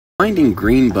Finding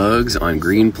green bugs on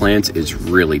green plants is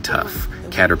really tough.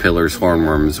 Caterpillars,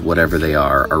 hornworms, whatever they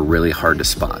are really hard to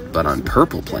spot. But on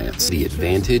purple plants, the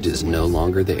advantage is no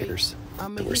longer theirs.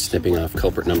 So we're snipping off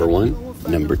culprit number 1.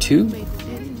 Number 2,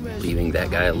 leaving that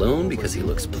guy alone because he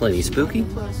looks plenty spooky.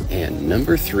 And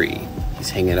number 3, he's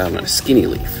hanging out on a skinny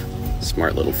leaf.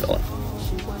 Smart little fella.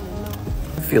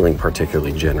 Feeling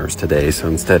particularly generous today, so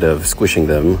instead of squishing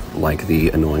them like the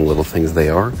annoying little things they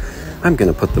are, I'm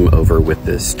gonna put them over with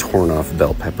this torn off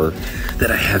bell pepper that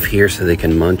I have here so they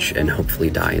can munch and hopefully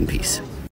die in peace.